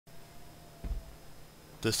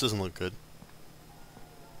This doesn't look good.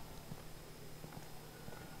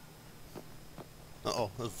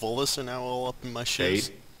 Uh-oh, the Volus are now all up in my shoes.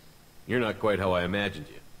 Fade, you're not quite how I imagined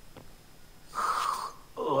you.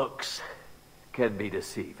 Looks can be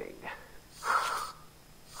deceiving.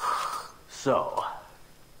 So,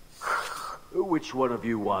 which one of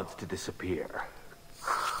you wants to disappear?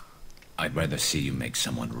 I'd rather see you make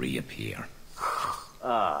someone reappear.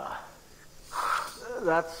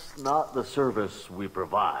 That's not the service we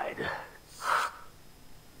provide.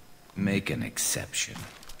 Make an exception.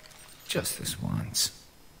 Just this once.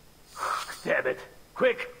 Damn it.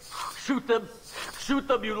 Quick! Shoot them! Shoot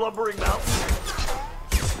them, you lumbering mountain!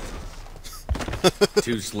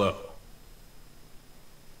 Too slow.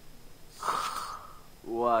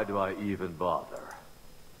 Why do I even bother?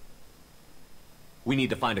 We need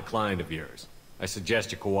to find a client of yours. I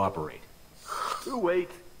suggest you cooperate. Wait.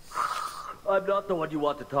 I'm not the one you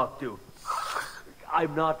want to talk to.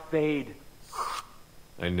 I'm not Fade.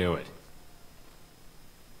 I knew it.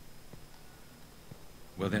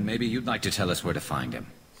 Well, then maybe you'd like to tell us where to find him.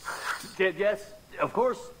 Yes, of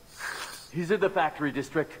course. He's in the factory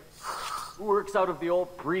district. Works out of the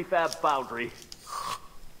old prefab foundry.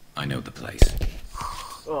 I know the place.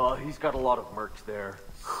 Oh, he's got a lot of mercs there.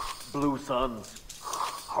 Blue Suns.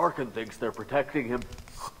 Harkin thinks they're protecting him.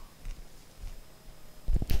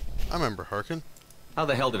 I remember Harkin. How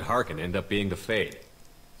the hell did Harkin end up being the Fade?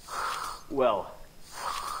 Well,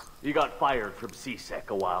 he got fired from C-Sec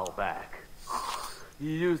a while back.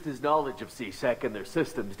 He used his knowledge of C-Sec and their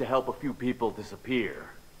systems to help a few people disappear.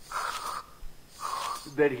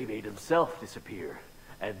 Then he made himself disappear,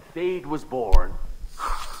 and Fade was born,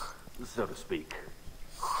 so to speak.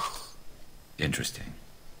 Interesting.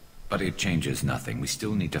 But it changes nothing. We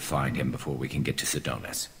still need to find him before we can get to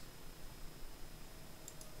Sedonis.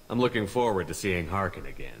 I'm looking forward to seeing Harkin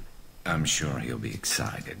again. I'm sure he'll be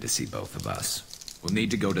excited to see both of us. We'll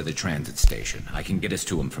need to go to the transit station. I can get us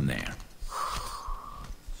to him from there.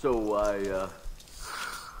 So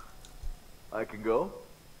I can go?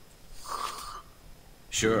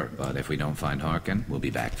 Sure, but if we don't find Harkin, we'll be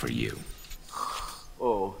back for you.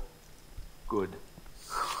 Oh, good.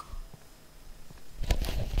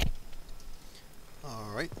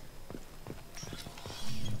 Alright.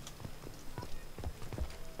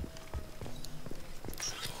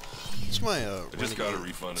 What's my I just got a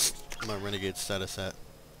refund. my renegade status at?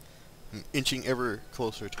 I'm inching ever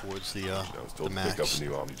closer towards the I was told to max. pick up a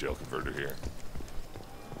new Omni Gel converter here.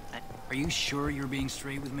 Are you sure you're being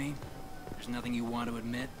straight with me? There's nothing you want to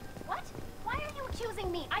admit? What? Why are you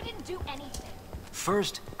accusing me? I didn't do anything.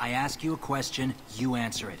 First, I ask you a question, you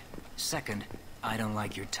answer it. Second, I don't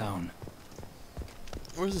like your tone.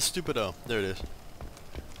 Where's the stupid O? There it is.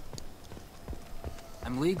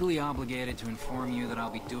 I'm legally obligated to inform you that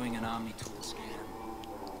I'll be doing an Omni-tool scan.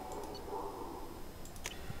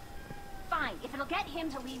 Fine, if it'll get him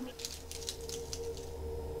to leave me.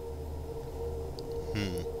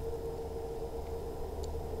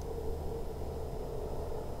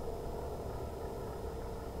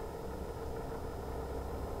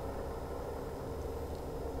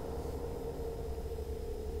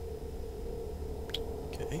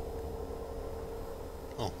 Okay.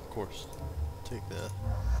 Oh, of course. Take that.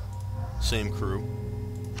 Same crew.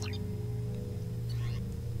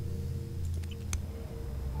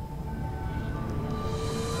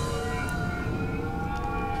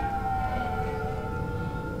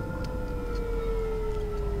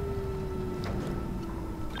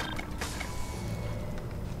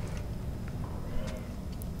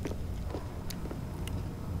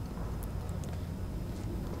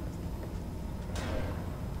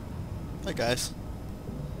 Hi guys.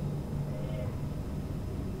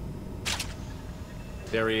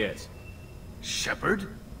 There he is. Shepard?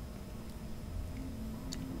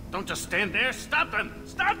 Don't just stand there. Stop them!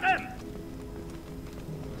 Stop them!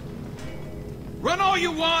 Run all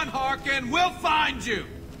you want, Harkin. We'll find you.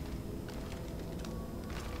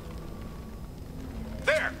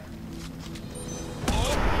 There!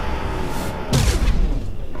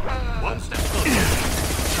 One step closer.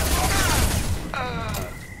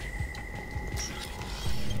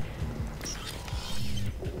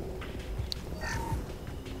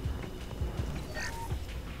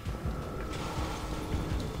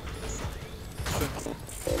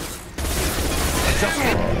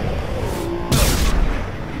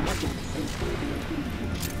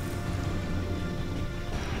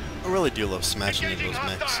 I really do love smashing into those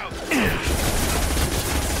mechs.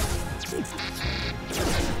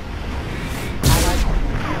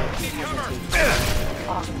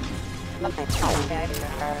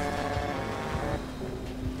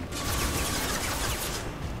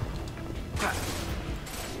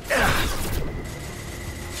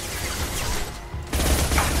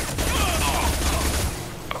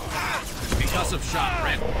 shot,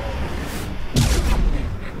 Red.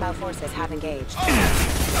 Bow forces have engaged.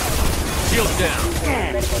 Shields down.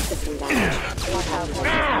 Critical system damage. All bow forces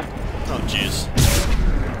have Oh, jeez.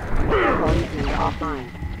 critical unit offline.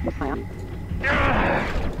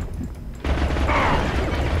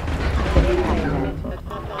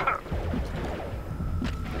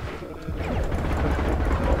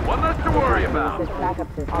 One less to worry about. Backup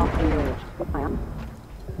system off engaged.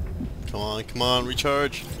 Come on,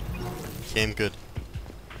 recharge. Game good.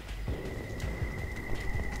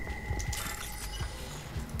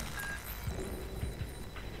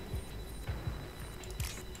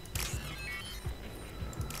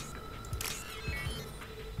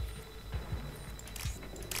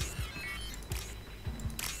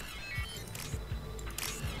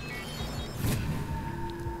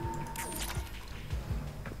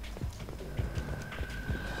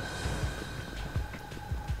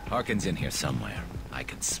 Harkin's in here somewhere. I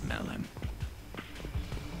can smell him.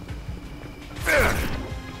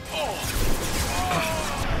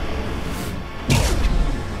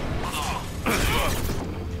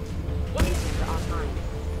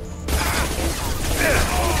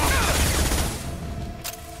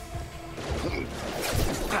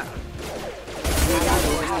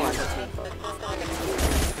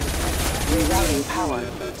 Rerouting power.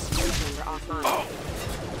 Chamber offline.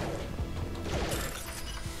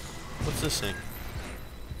 What's this thing?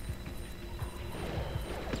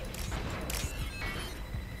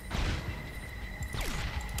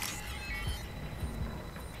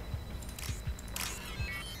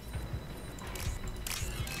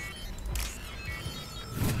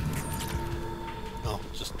 Oh,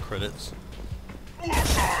 just credits.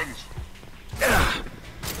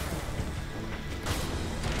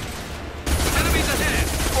 Enemies ahead.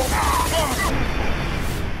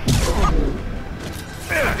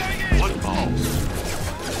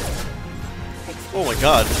 Oh my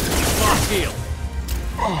god. Lost shield.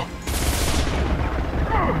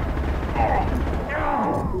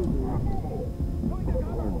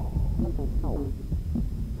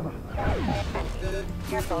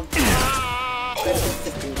 Careful. Critical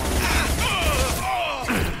system damage.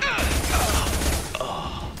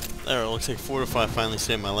 There, it looks like Fortify finally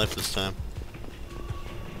saved my life this time.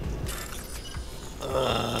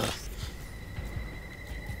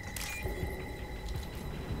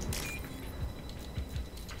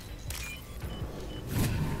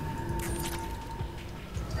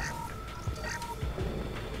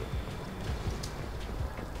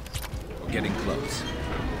 We're getting close.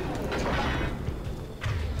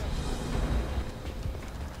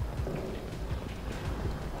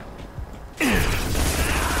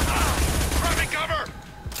 Grabbing cover.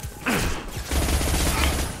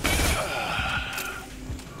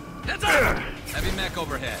 Heads up! Heavy mech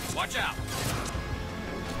overhead. Watch out.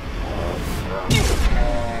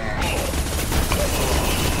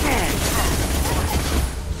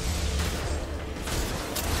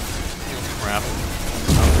 Crap.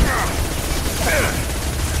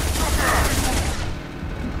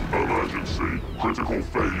 Emergency. Critical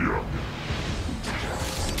failure.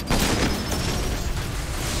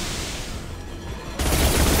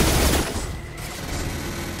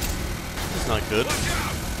 This is not good.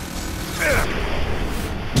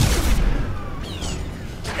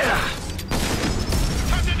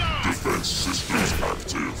 Defense systems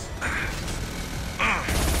active.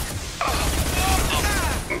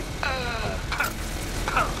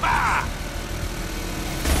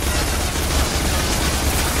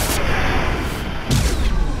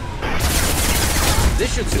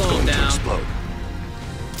 This should slow him down.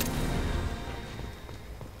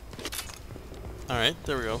 Alright,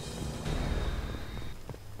 there we go.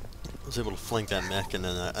 I was able to flank that mech and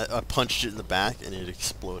then I punched it in the back and it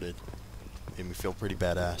exploded. Made me feel pretty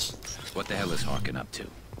badass. What the hell is Harkin up to?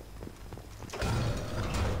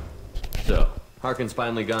 So, Harkin's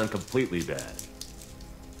finally gone completely bad.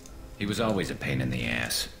 He was always a pain in the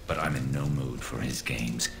ass, but I'm in no mood for his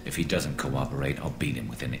games. If he doesn't cooperate, I'll beat him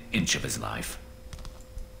within an inch of his life.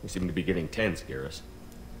 You seem to be getting tense, Garrus.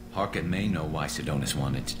 Harkin may know why Sidonis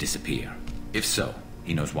wanted to disappear. If so,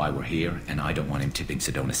 he knows why we're here, and I don't want him tipping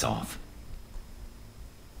Sidonis off.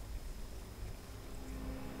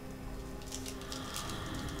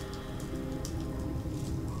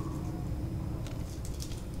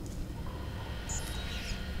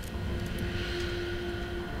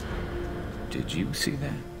 Did you see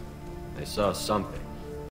that? I saw something.